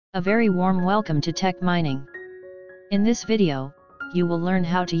A very warm welcome to Tech Mining. In this video, you will learn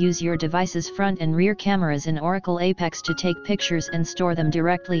how to use your device's front and rear cameras in Oracle Apex to take pictures and store them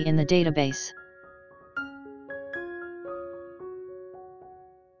directly in the database.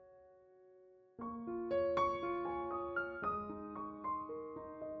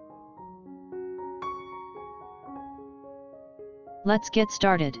 Let's get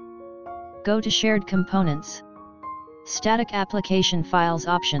started. Go to Shared Components. Static Application Files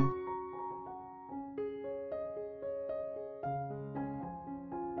option.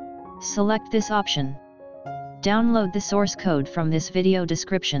 Select this option. Download the source code from this video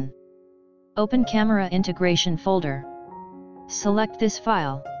description. Open Camera Integration folder. Select this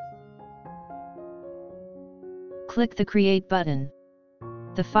file. Click the Create button.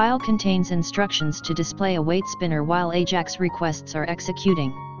 The file contains instructions to display a weight spinner while AJAX requests are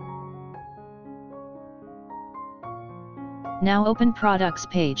executing. Now open Products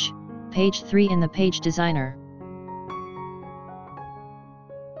page, page 3 in the Page Designer.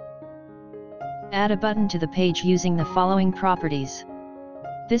 Add a button to the page using the following properties.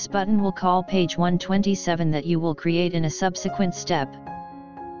 This button will call page 127 that you will create in a subsequent step.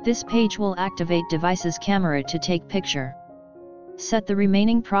 This page will activate device's camera to take picture. Set the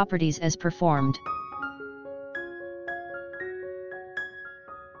remaining properties as performed.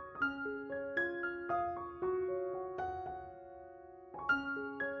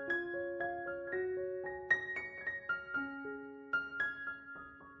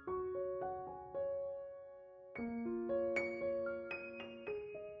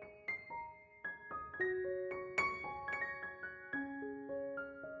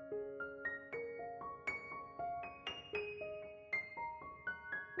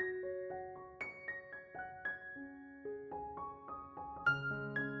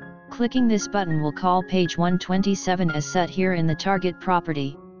 Clicking this button will call page 127 as set here in the target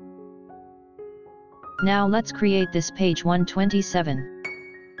property. Now let's create this page 127.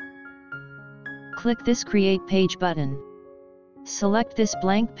 Click this Create Page button. Select this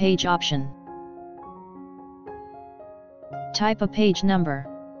blank page option. Type a page number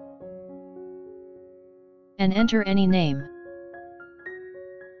and enter any name.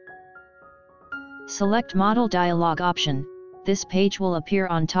 Select Model Dialog option. This page will appear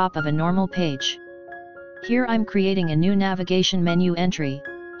on top of a normal page. Here I'm creating a new navigation menu entry,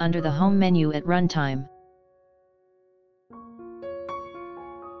 under the Home menu at runtime.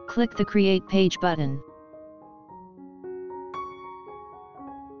 Click the Create Page button.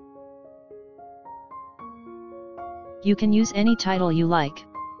 You can use any title you like.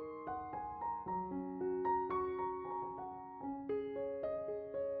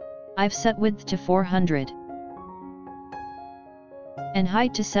 I've set width to 400. And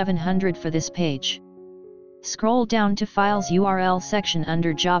height to 700 for this page. Scroll down to Files URL section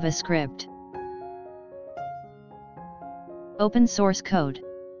under JavaScript. Open source code.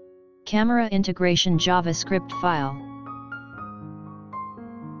 Camera integration JavaScript file.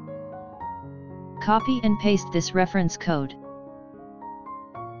 Copy and paste this reference code.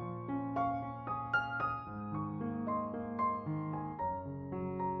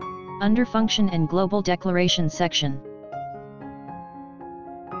 Under Function and Global Declaration section.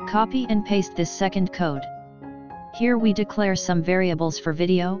 Copy and paste this second code. Here we declare some variables for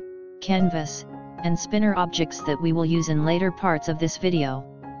video, canvas, and spinner objects that we will use in later parts of this video.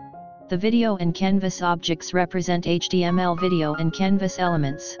 The video and canvas objects represent HTML video and canvas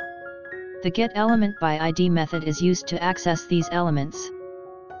elements. The getElementById method is used to access these elements.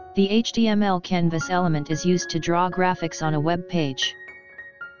 The HTML canvas element is used to draw graphics on a web page.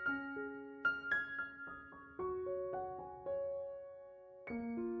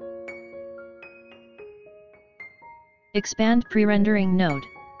 Expand Pre-rendering node.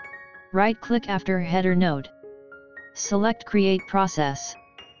 Right-click after Header node. Select Create Process.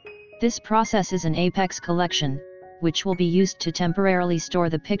 This process is an Apex collection, which will be used to temporarily store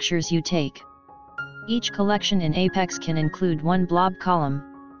the pictures you take. Each collection in Apex can include one blob column.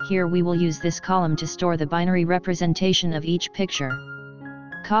 Here we will use this column to store the binary representation of each picture.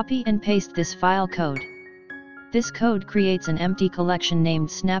 Copy and paste this file code. This code creates an empty collection named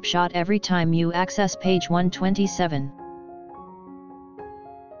Snapshot every time you access page 127.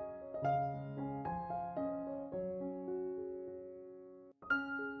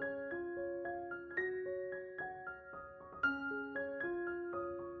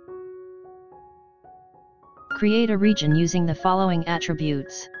 Create a region using the following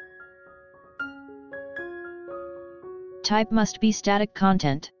attributes. Type must be static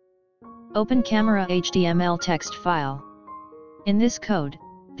content. Open Camera HTML text file. In this code,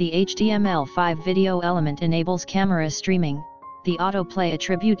 the HTML5 video element enables camera streaming, the autoplay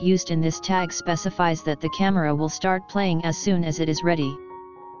attribute used in this tag specifies that the camera will start playing as soon as it is ready.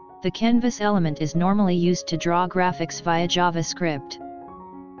 The canvas element is normally used to draw graphics via JavaScript.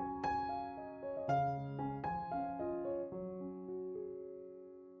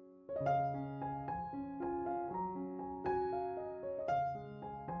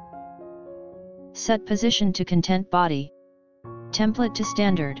 Set position to content body. Template to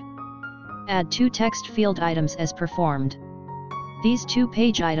standard. Add 2 text field items as performed. These 2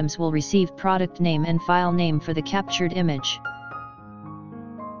 page items will receive product name and file name for the captured image.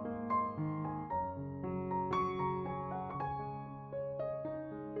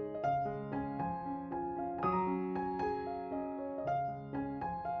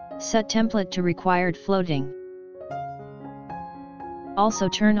 Set template to required floating. Also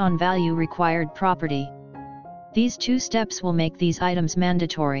turn on value required property. These 2 steps will make these items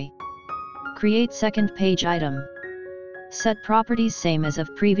mandatory. Create second page item. Set properties same as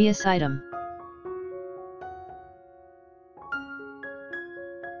of previous item.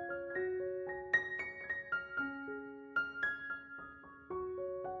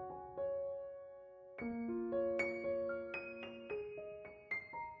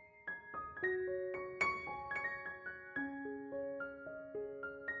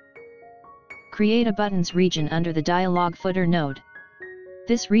 Create a buttons region under the dialog footer node.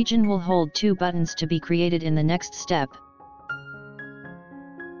 This region will hold 2 buttons to be created in the next step.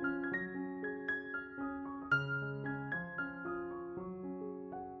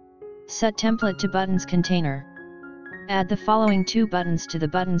 Set template to buttons container. Add the following 2 buttons to the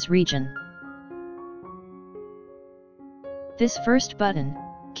buttons region. This first button,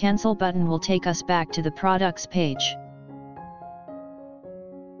 cancel button, will take us back to the products page.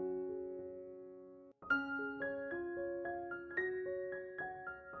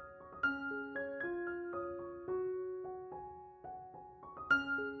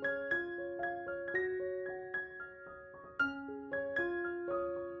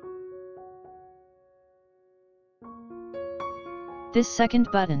 This second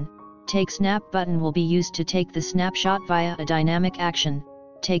button, Take Snap button, will be used to take the snapshot via a dynamic action,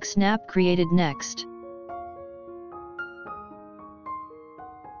 Take Snap created next.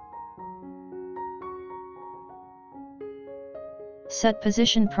 Set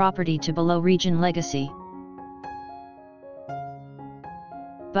position property to below region legacy.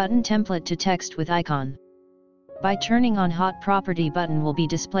 Button template to text with icon. By turning on hot property, button will be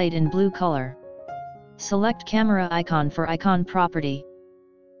displayed in blue color. Select camera icon for icon property.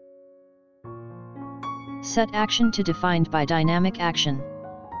 Set action to defined by dynamic action.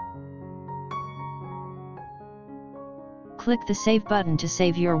 Click the Save button to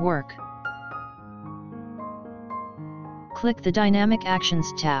save your work. Click the Dynamic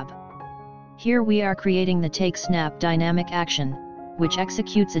Actions tab. Here we are creating the Take Snap dynamic action, which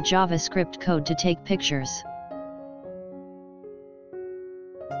executes a JavaScript code to take pictures.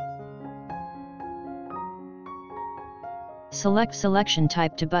 Select selection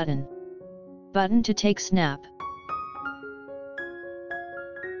type to button. Button to take snap.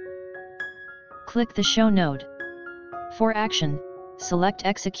 Click the Show node. For action, select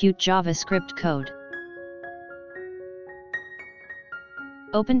Execute JavaScript code.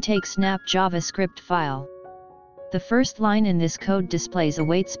 Open Take Snap JavaScript file. The first line in this code displays a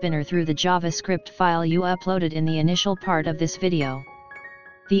weight spinner through the JavaScript file you uploaded in the initial part of this video.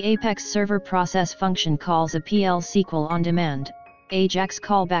 The Apex server process function calls a PL SQL on demand, AJAX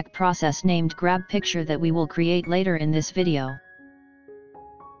callback process named GrabPicture that we will create later in this video.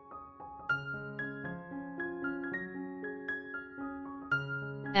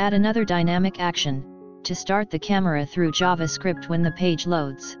 Add another dynamic action, to start the camera through JavaScript when the page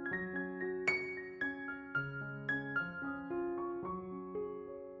loads.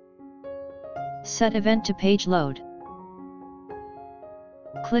 Set event to page load.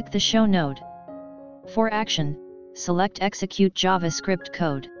 Click the Show node. For action, select Execute JavaScript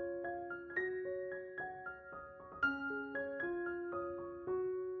code.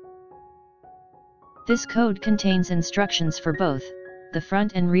 This code contains instructions for both the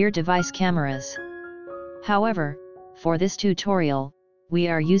front and rear device cameras. However, for this tutorial, we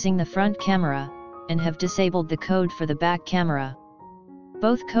are using the front camera, and have disabled the code for the back camera.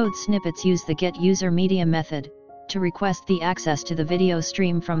 Both code snippets use the getUserMedia method, to request the access to the video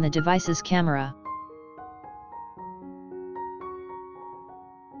stream from the device's camera.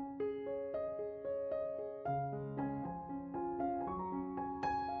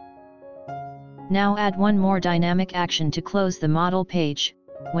 Now add one more dynamic action to close the model page,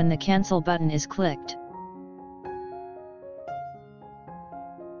 when the cancel button is clicked.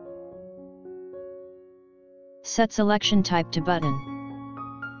 Set selection type to button.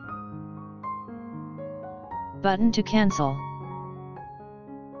 Button to cancel.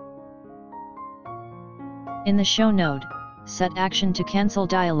 In the Show node, set Action to Cancel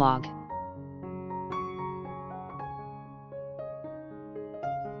dialog.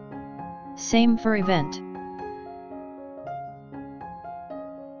 Same for Event.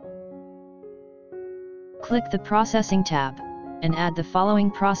 Click the Processing tab, and add the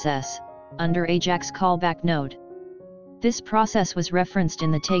following process, under Ajax Callback node. This process was referenced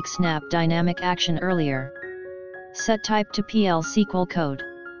in the Take Snap dynamic action earlier. Set type to PL SQL code.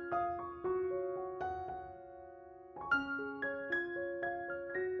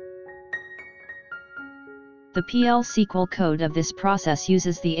 The PL SQL code of this process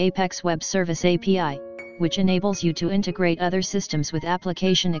uses the Apex Web Service API, which enables you to integrate other systems with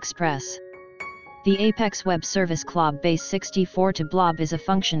Application Express. The Apex Web Service CLOB Base64 to Blob is a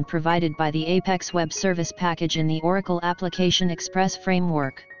function provided by the Apex Web Service package in the Oracle Application Express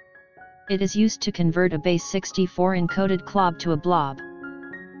framework. It is used to convert a Base64 encoded CLOB to a blob.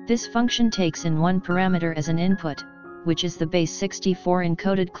 This function takes in one parameter as an input, which is the Base64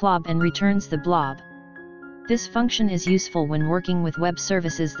 encoded CLOB, and returns the blob. This function is useful when working with web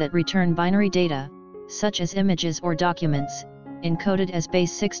services that return binary data, such as images or documents, encoded as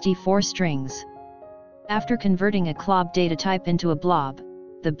Base64 strings. After converting a CLOB data type into a blob,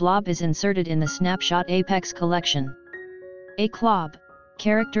 the blob is inserted in the Snapshot Apex collection. A CLOB,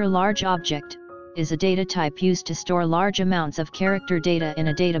 character large object, is a data type used to store large amounts of character data in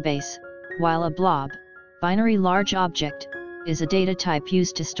a database, while a blob, binary large object, is a data type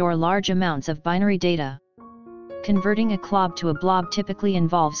used to store large amounts of binary data. Converting a CLOB to a blob typically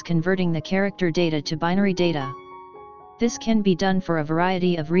involves converting the character data to binary data. This can be done for a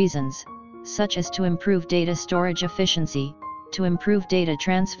variety of reasons, such as to improve data storage efficiency, to improve data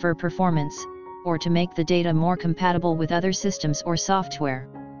transfer performance, or to make the data more compatible with other systems or software.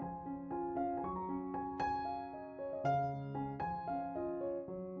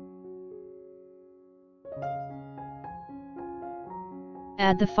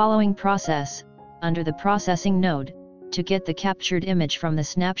 Add the following process, under the Processing node, to get the captured image from the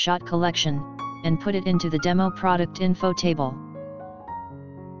snapshot collection, and put it into the demo product info table.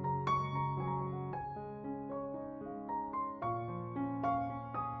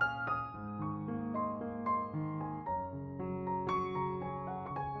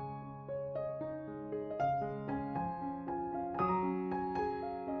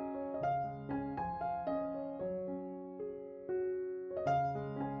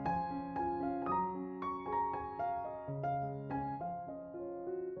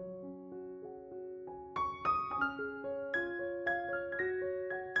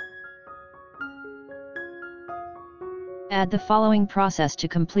 Add the following process to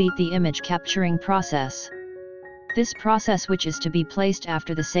complete the image capturing process. This process, which is to be placed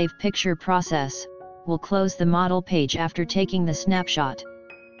after the Save Picture process, will close the model page after taking the snapshot.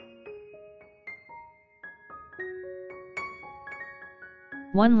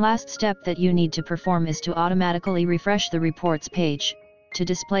 One last step that you need to perform is to automatically refresh the Reports page, to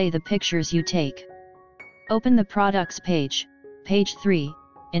display the pictures you take. Open the Products page, page 3,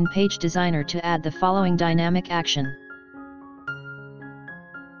 in Page Designer to add the following dynamic action.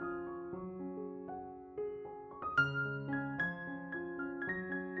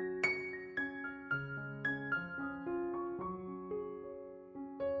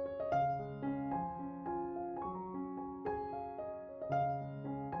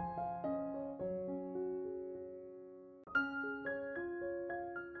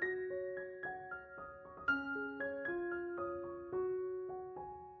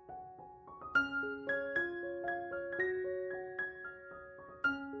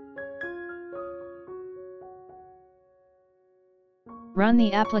 Run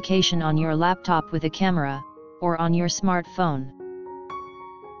the application on your laptop with a camera, or on your smartphone.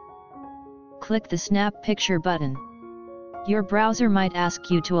 Click the Snap Picture button. Your browser might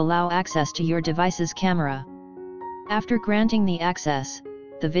ask you to allow access to your device's camera. After granting the access,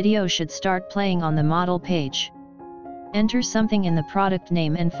 the video should start playing on the model page. Enter something in the product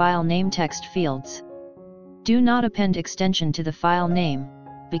name and file name text fields. Do not append extension to the file name,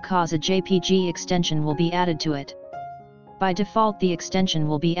 because a JPG extension will be added to it. By default, the extension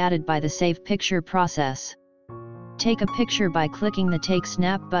will be added by the Save Picture process. Take a picture by clicking the Take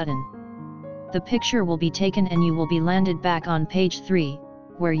Snap button. The picture will be taken and you will be landed back on page 3,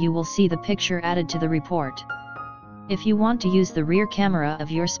 where you will see the picture added to the report. If you want to use the rear camera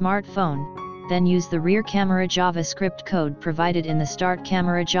of your smartphone, then use the rear camera JavaScript code provided in the Start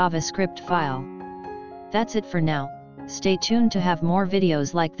Camera JavaScript file. That's it for now. Stay tuned to have more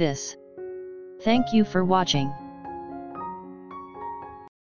videos like this. Thank you for watching.